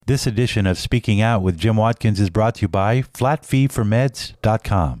This edition of Speaking Out with Jim Watkins is brought to you by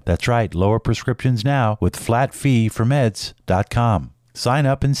FlatFeeForMeds.com. That's right, lower prescriptions now with FlatFeeForMeds.com. Sign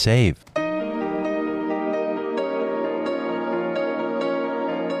up and save.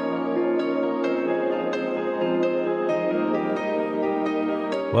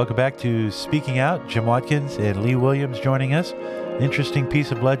 Welcome back to Speaking Out. Jim Watkins and Lee Williams joining us. Interesting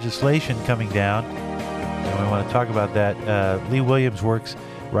piece of legislation coming down, and we want to talk about that. Lee Williams writes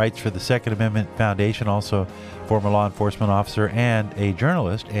for the Second Amendment Foundation, also former law enforcement officer and a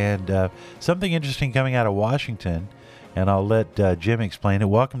journalist, and something interesting coming out of Washington, and I'll let Jim explain it.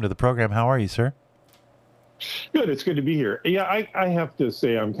 Welcome to the program. How are you, sir? Good. It's good to be here. Yeah, I have to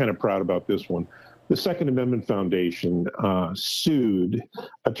say I'm kind of proud about this one. The Second Amendment Foundation sued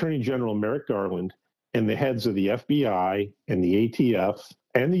Attorney General Merrick Garland and the heads of the FBI and the ATF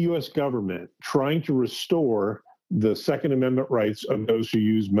and the U.S. government trying to restore the Second Amendment rights of those who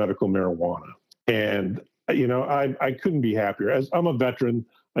use medical marijuana. And, you know, I couldn't be happier. As I'm a veteran,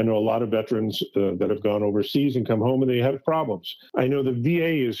 I know a lot of veterans that have gone overseas and come home and they have problems. I know the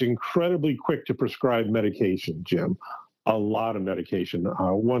VA is incredibly quick to prescribe medication, Jim. A lot of medication.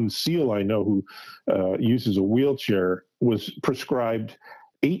 One SEAL I know who uses a wheelchair was prescribed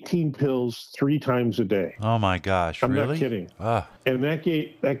 18 pills 3 times a day. Oh my gosh! I'm really? not kidding. And that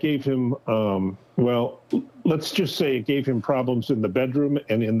gave him well, let's just say it gave him problems in the bedroom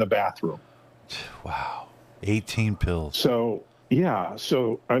and in the bathroom. Wow, 18 pills. So yeah,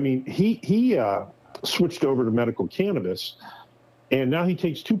 I mean he switched over to medical cannabis, and now he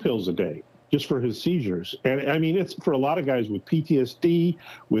takes 2 pills a day just for his seizures. And I mean, it's for a lot of guys with PTSD,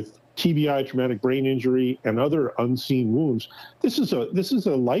 with TBI, traumatic brain injury, and other unseen wounds. This is a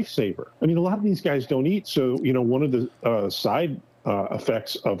lifesaver. I mean, a lot of these guys don't eat. So, you know, one of the side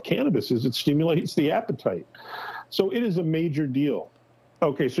effects of cannabis is it stimulates the appetite. So it is a major deal.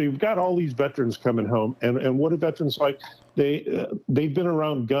 Okay, so you've got all these veterans coming home, and what are veterans like? They've been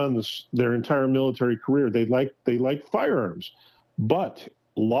around guns their entire military career. They like firearms, but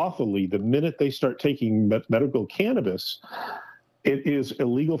lawfully, the minute they start taking medical cannabis, it is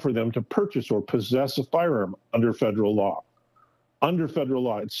illegal for them to purchase or possess a firearm under federal law. Under federal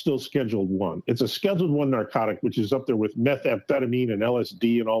law, it's still Scheduled 1. It's a Scheduled 1 narcotic, which is up there with methamphetamine and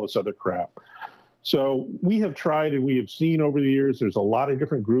LSD and all this other crap. So we have tried, and we have seen over the years, there's a lot of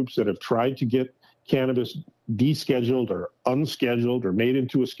different groups that have tried to get cannabis descheduled or unscheduled or made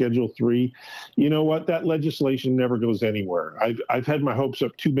into a Schedule 3. You know what? That legislation never goes anywhere. I've had my hopes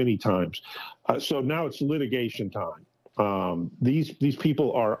up too many times. So now it's litigation time. These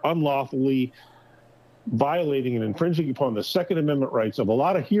people are unlawfully violating and infringing upon the Second Amendment rights of a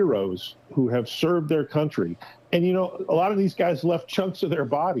lot of heroes who have served their country. And, you know, a lot of these guys left chunks of their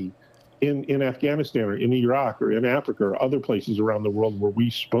body in Afghanistan or in Iraq or in Africa or other places around the world where we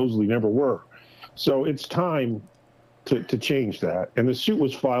supposedly never were. So it's time to change that. And the suit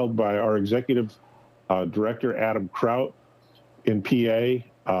was filed by our executive director, Adam Kraut, in PA.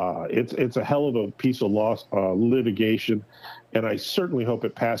 It's a hell of a piece of law litigation, and I certainly hope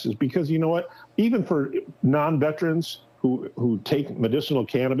it passes because, you know what, even for non-veterans who take medicinal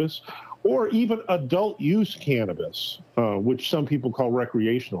cannabis or even adult use cannabis, which some people call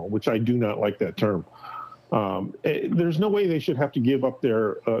recreational, which I do not like that term, there's no way they should have to give up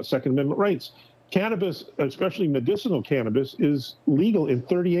their Second Amendment rights. Cannabis, especially medicinal cannabis, is legal in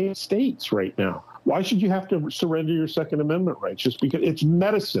 38 states right now. Why should you have to surrender your Second Amendment rights just because it's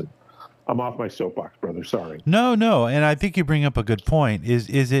medicine? I'm off my soapbox, brother. Sorry. No, and I think you bring up a good point.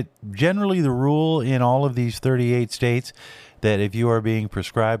 Is it generally the rule in all of these 38 states that if you are being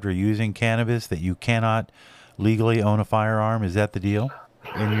prescribed or using cannabis that you cannot legally own a firearm? Is that the deal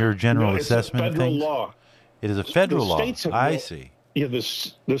in your general assessment of things? It's a federal law. It is a federal law. I see. Yeah, the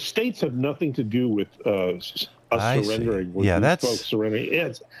states have nothing to do with us surrendering. Yeah, that's folks surrendering.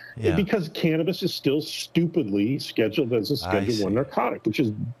 It's because cannabis is still stupidly scheduled as a Schedule 1 narcotic, which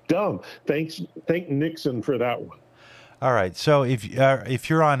is dumb. Thank Nixon for that one. All right. So if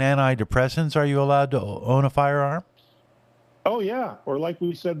you're on antidepressants, are you allowed to own a firearm? Oh yeah, or like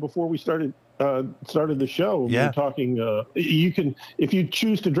we said before we started the show, we were talking, you can, if you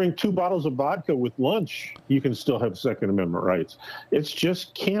choose to drink 2 bottles of vodka with lunch, you can still have Second Amendment rights. It's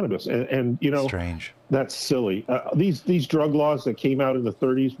just cannabis. And you know, strange. That's silly. These drug laws that came out in the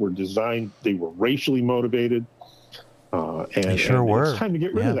 30s were designed, they were racially motivated. And they sure were. It's time to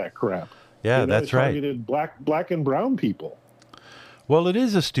get rid of that crap. Yeah, you know, that's right. Targeted black and brown people. Well, it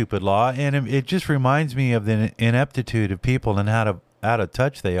is a stupid law, and it just reminds me of the ineptitude of people and how to out of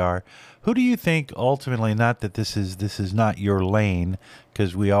touch they are. Who do you think ultimately, not that this is not your lane,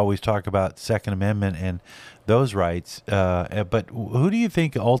 because we always talk about Second Amendment and those rights, but who do you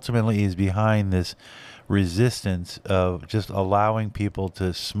think ultimately is behind this resistance of just allowing people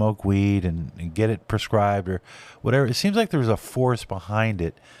to smoke weed and get it prescribed or whatever? It seems like there's a force behind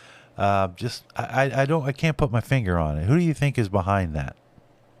it. I can't put my finger on it. Who do you think is behind that?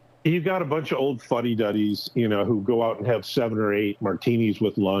 You've got a bunch of old fuddy-duddies, who go out and have 7 or 8 martinis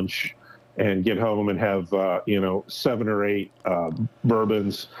with lunch and get home and have, 7 or 8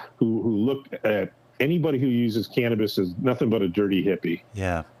 bourbons, who look at anybody who uses cannabis as nothing but a dirty hippie.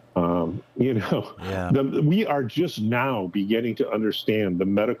 Yeah. We are just now beginning to understand the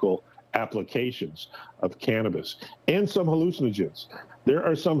medical applications of cannabis and some hallucinogens. There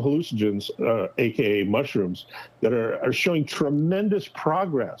are some hallucinogens, aka mushrooms, that are showing tremendous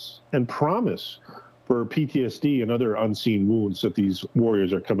progress and promise for PTSD and other unseen wounds that these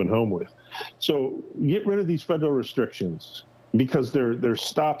warriors are coming home with. So get rid of these federal restrictions, because they're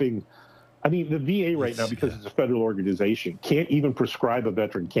stopping. I mean, the VA right now, because it's a federal organization, can't even prescribe a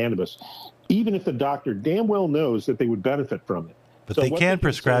veteran cannabis, even if the doctor damn well knows that they would benefit from it. But so they can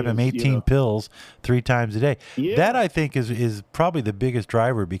prescribe him 18 pills 3 times a day. Yeah. That, I think, is probably the biggest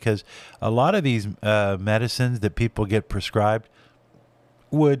driver, because a lot of these medicines that people get prescribed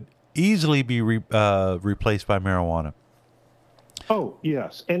would easily be replaced by marijuana. Oh,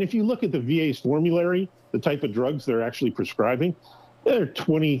 yes. And if you look at the VA's formulary, the type of drugs they're actually prescribing, they're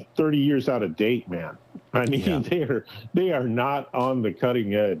 20, 30 years out of date, man. I mean, they are not on the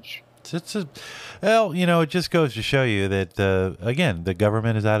cutting edge. It just goes to show you that, again, the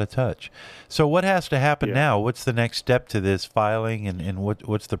government is out of touch. So what has to happen now? What's the next step to this filing, and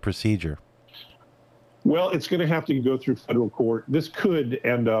what's the procedure? Well, it's going to have to go through federal court. This could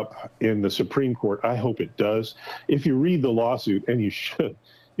end up in the Supreme Court. I hope it does. If you read the lawsuit, and you should,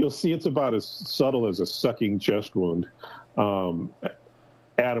 you'll see it's about as subtle as a sucking chest wound.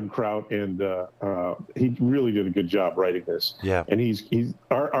 Adam Kraut, and he really did a good job writing this. Yeah. And he's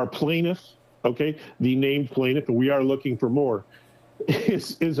our plaintiff, okay, the named plaintiff, and we are looking for more,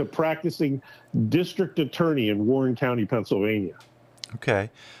 is a practicing district attorney in Warren County, Pennsylvania. Okay.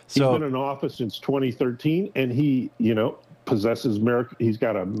 So he's been in office since 2013, and he, possesses he's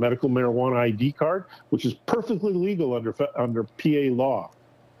got a medical marijuana ID card, which is perfectly legal under PA law.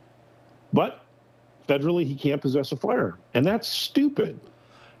 But federally, he can't possess a firearm, and that's stupid.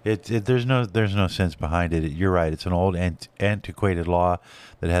 There's no sense behind it. You're right. It's an old antiquated law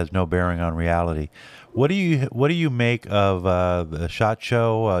that has no bearing on reality. What do you make of the SHOT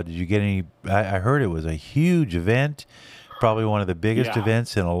Show? Did you get any? I heard it was a huge event, probably one of the biggest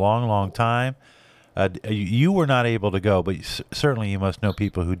events in a long, long time. You were not able to go, but certainly you must know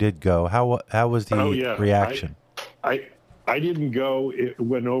people who did go. How was the reaction? I didn't go. It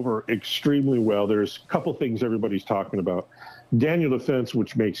went over extremely well. There's a couple things everybody's talking about. Daniel Defense,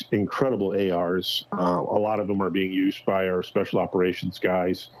 which makes incredible ARs. A lot of them are being used by our special operations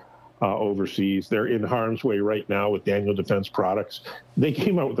guys overseas. They're in harm's way right now with Daniel Defense products. They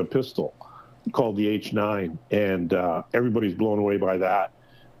came out with a pistol called the H9, and everybody's blown away by that.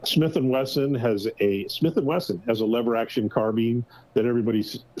 Smith & Wesson has a lever action carbine that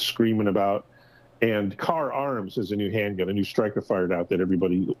everybody's screaming about. And Car Arms is a new handgun, a new striker fired out that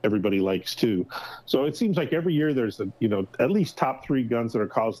everybody likes too. So it seems like every year there's at least top 3 guns that are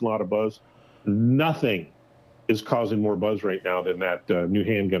causing a lot of buzz. Nothing is causing more buzz right now than that new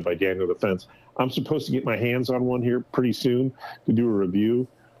handgun by Daniel Defense. I'm supposed to get my hands on one here pretty soon to do a review.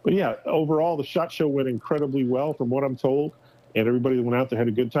 But yeah, overall the SHOT Show went incredibly well from what I'm told, and everybody that went out there had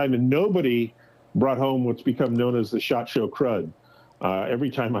a good time, and nobody brought home what's become known as the SHOT Show crud. Every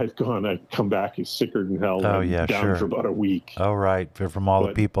time I've gone, I come back as sicker than hell. Down for about a week. Oh, right. From all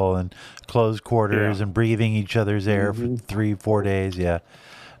the people in closed quarters and breathing each other's air for 3-4 days. Yeah.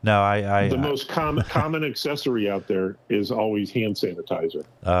 No, the most common accessory out there is always hand sanitizer.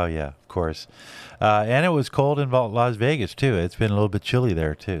 Oh, yeah, of course. And it was cold in Las Vegas, too. It's been a little bit chilly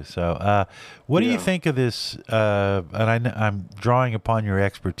there, too. So what do you think of this? And I'm drawing upon your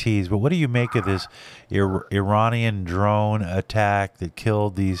expertise, but what do you make of this Iranian drone attack that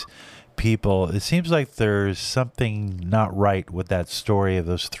killed these people? It seems like there's something not right with that story of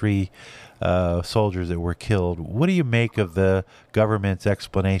those 3 soldiers that were killed. What do you make of the government's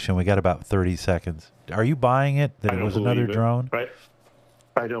explanation? We got about 30 seconds. Are you buying it that it was another drone?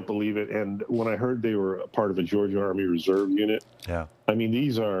 I don't believe it. And when I heard they were a part of a Georgia Army Reserve unit, I mean,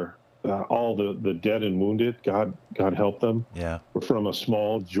 these are all the dead and wounded. God help them. Yeah, we're from a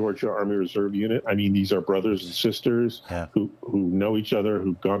small Georgia Army Reserve unit. I mean, these are brothers and sisters who know each other,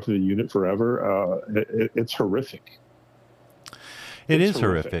 who've gone to the unit forever. It's horrific. It It's is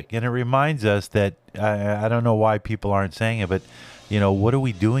horrific, and it reminds us that I don't know why people aren't saying it, but what are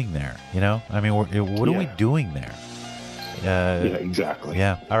we doing there? I mean, what are we doing there? Yeah, exactly.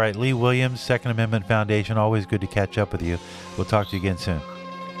 Yeah. All right, Lee Williams, Second Amendment Foundation. Always good to catch up with you. We'll talk to you again soon.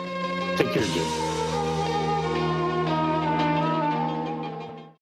 Take care, Jim.